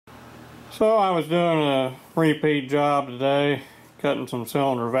So I was doing a repeat job today, cutting some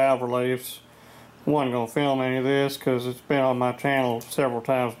cylinder valve reliefs. I wasn't going to film any of this because it's been on my channel several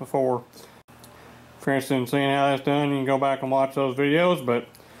times before. If you're interested in seeing how that's done, you can go back and watch those videos, but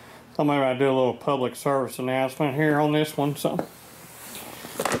I thought maybe I'd do a little public service announcement here on this one. So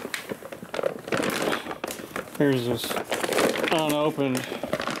here's this unopened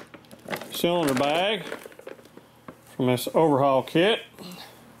cylinder bag from this overhaul kit.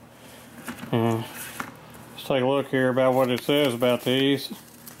 And let's take a look here about what it says about these. It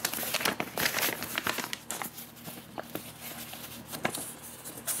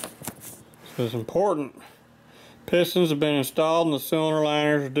says important. Pistons have been installed in the cylinder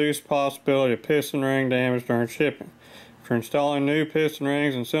liners, reduce the possibility of piston ring damage during shipping. For installing new piston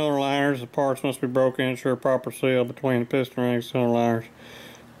rings and cylinder liners, the parts must be broken to ensure proper seal between the piston rings and cylinder liners.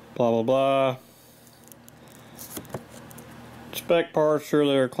 Blah blah blah. Inspect parts, sure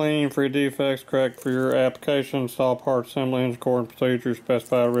they are clean, free defects, correct for your application. Install part assembly in accordance with procedures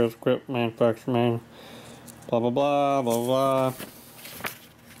specified with equipment manufacturer manual. Blah blah blah blah blah.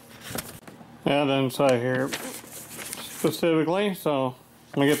 Yeah, it doesn't say here specifically, so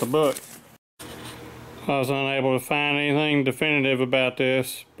let me get the book. I was unable to find anything definitive about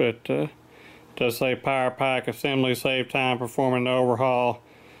this, but it does say power pack assembly, save time performing the overhaul.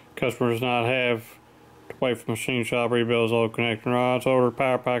 Customers not have to wait for machine shop rebuilds, old connecting rods, order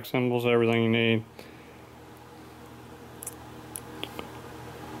power pack symbols, everything you need.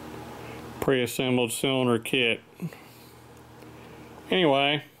 Pre-assembled cylinder kit.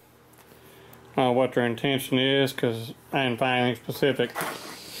 Anyway, I don't know what their intention is because I didn't find anything specific.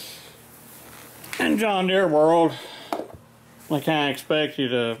 In John Deere world, they kind of expect you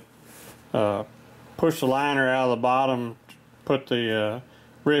to push the liner out of the bottom, put the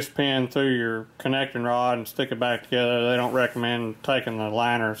wrist pin through your connecting rod and stick it back together. They don't recommend taking the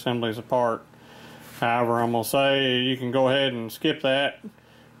liner assemblies apart. However, I'm going to say you can go ahead and skip that.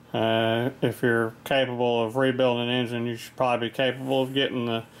 If you're capable of rebuilding an engine, you should probably be capable of getting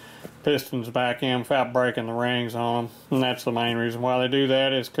the pistons back in without breaking the rings on them. And that's the main reason why they do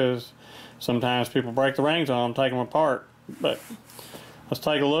that, is because sometimes people break the rings on them, take them apart. But let's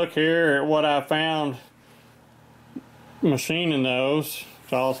take a look here at what I found machining those.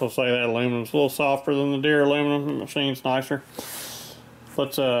 I also say that aluminum's a little softer than the Deere aluminum. The machine's nicer.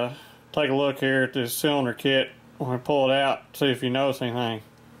 Let's take a look here at this cylinder kit. When I pull it out, see if you notice anything.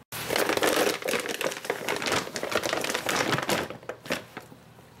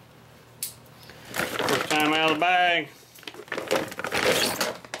 First time out of the bag.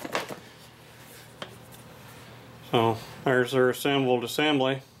 So there's their assembled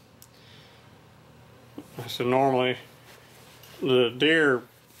assembly. I said normally the Deere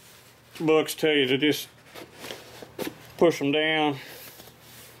books tell you to just push them down.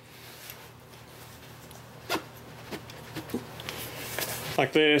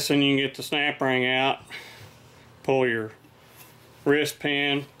 Like this, and you can get the snap ring out, pull your wrist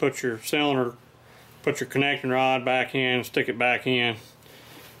pin, put your cylinder, put your connecting rod back in, stick it back in.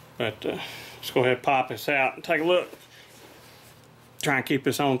 But let's go ahead and pop this out and take a look. Try and keep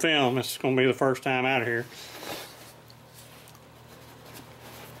this on film. This is going to be the first time out of here.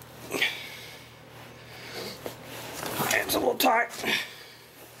 It's a little tight.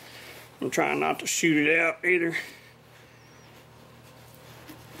 I'm trying not to shoot it out either.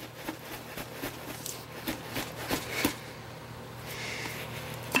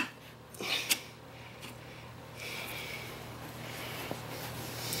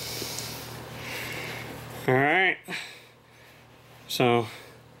 Alright, so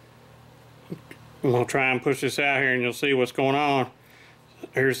I'm going to try and push this out here and you'll see what's going on.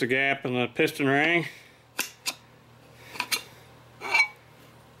 Here's the gap in the piston ring.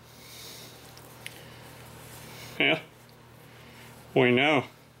 Yeah, we know.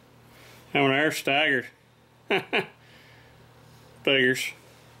 That one there's staggered. Figures.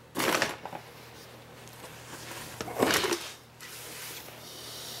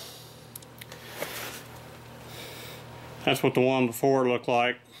 That's what the one before looked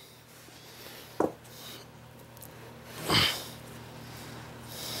like.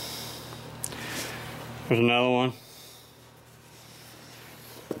 There's another one.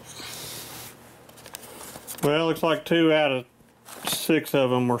 Well, it looks like 2 out of 6 of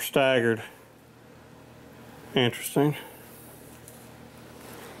them were staggered. Interesting.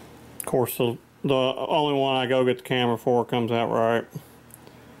 Of course, the only one I go get the camera for comes out right.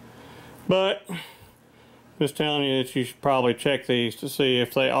 But just telling you that you should probably check these to see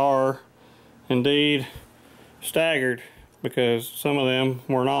if they are indeed staggered, because some of them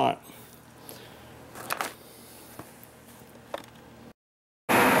were not.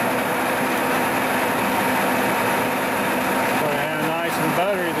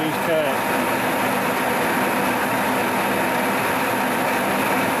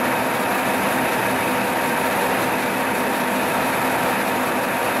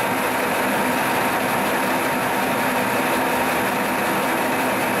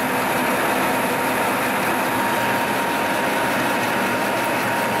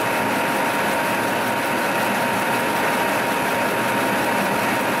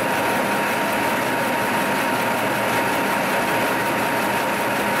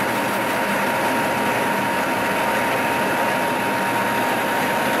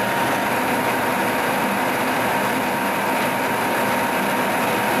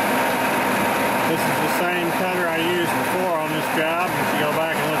 same cutter I used before on this job. If you go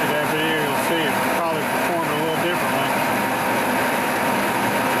back and look at that video, you'll see it probably performed a little differently.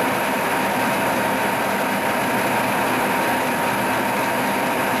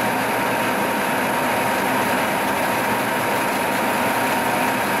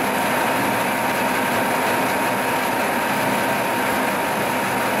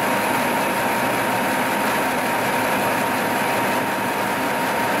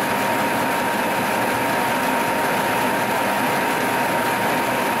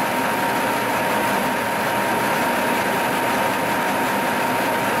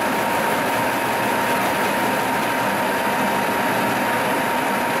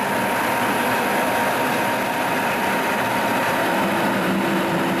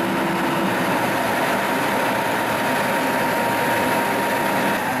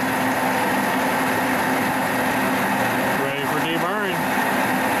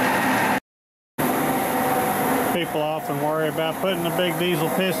 People often worry about putting the big diesel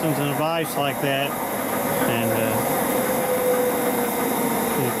pistons in a vise like that, and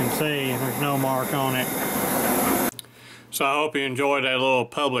you can see there's no mark on it. So I hope you enjoyed that little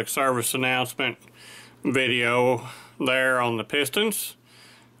public service announcement video there on the pistons.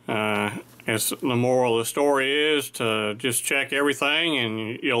 As the moral of the story is to just check everything,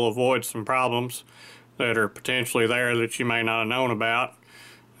 and you'll avoid some problems that are potentially there that you may not have known about.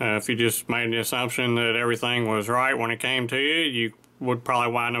 If you just made the assumption that everything was right when it came to you, you would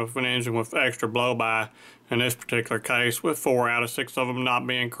probably wind up with an engine with extra blow-by in this particular case, with 4 out of 6 of them not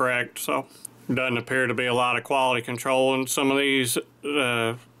being correct. So it doesn't appear to be a lot of quality control in some of these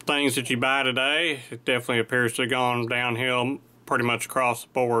things that you buy today. It definitely appears to have gone downhill pretty much across the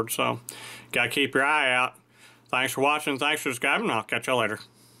board. So got to keep your eye out. Thanks for watching. Thanks for subscribing. I'll catch y'all later.